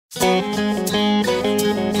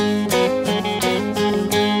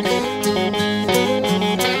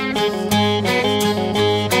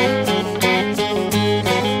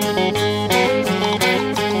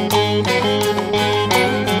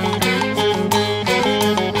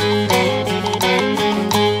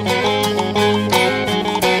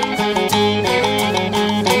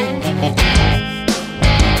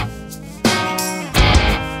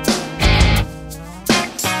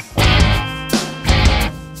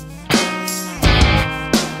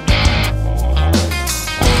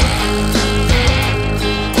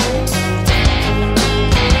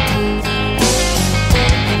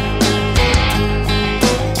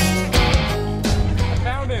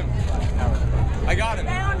I got him.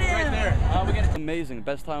 Found him. Right there. Amazing.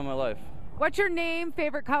 Best time of my life. What's your name,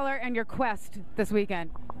 favorite color, and your quest this weekend?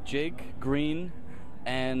 Jake, green,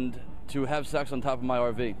 and to have sex on top of my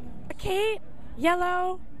RV. Kate,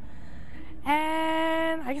 yellow,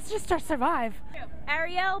 and I guess just to survive.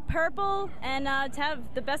 Ariel, purple, and to have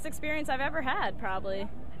the best experience I've ever had, probably.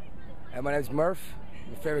 And my name's Murph.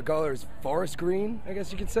 My favorite color is forest green, I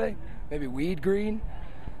guess you could say. Maybe weed green.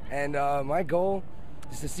 And my goal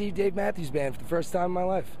is to see Dave Matthews Band for the first time in my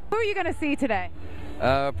life. Who are you going to see today?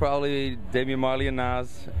 Probably Damian Marley and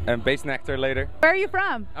Nas, and Bass Nectar later. Where are you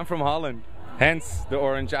from? I'm from Holland, hence the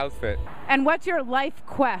orange outfit. And what's your life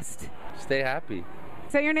quest? Stay happy.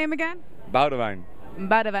 Say your name again? Boudewijn.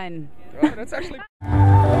 Boudewijn. Oh, that's actually...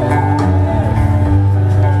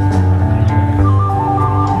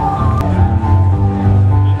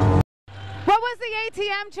 What was the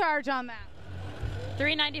ATM charge on that?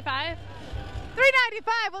 $3.95.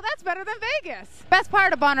 $3.95. Well, that's better than Vegas. Best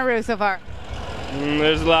part of Bonnaroo so far?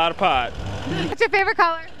 There's a lot of pot. What's your favorite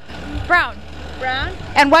color? Brown. Brown.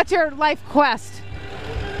 And what's your life quest?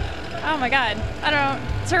 Oh my God. I don't know.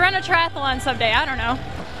 To run a triathlon someday. I don't know.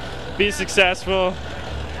 Be successful.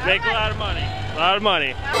 Make a lot of money. A lot of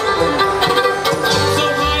money. So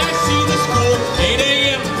high I see the school. 8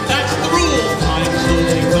 a.m. That's the rule. Time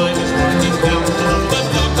slowly, time is marching down. The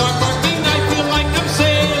dogs are barking. I feel like I'm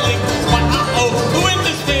sailing. But uh-oh, the wind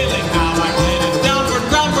is failing. Now I'm headed downward,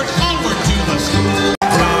 groundward, onward to the school.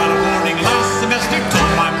 Got a warning last semester.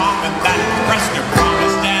 Told my mom and that impressed her.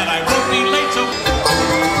 Promised Dad I won't be late, so...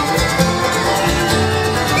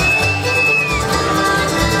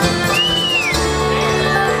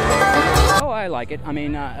 I like it. I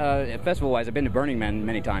mean, festival-wise, I've been to Burning Man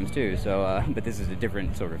many times too. So, but this is a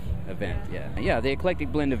different sort of event. Yeah. The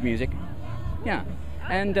eclectic blend of music. Yeah,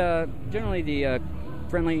 and generally the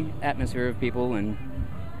friendly atmosphere of people and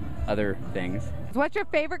other things. What's your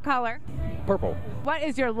favorite color? Purple. What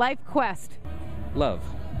is your life quest? Love.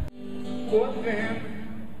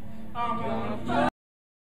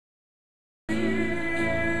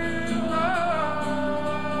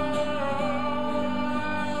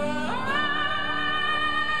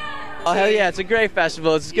 Oh hell yeah, it's a great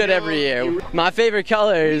festival. It's good every year. My favorite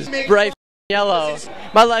color is bright yellow.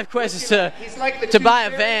 My life quest is to buy a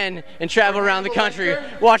van and travel around the country,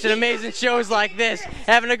 watching amazing shows like this,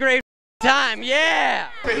 having a great time. Yeah!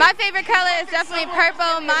 My favorite color is definitely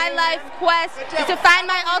purple. My life quest is to find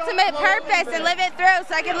my ultimate purpose and live it through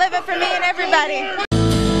so I can live it for me and everybody.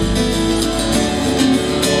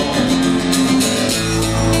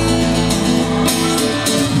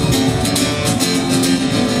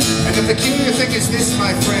 And the peculiar thing is this,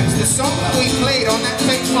 my friends, the song that we played on that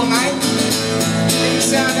fateful night didn't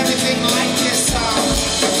sound anything like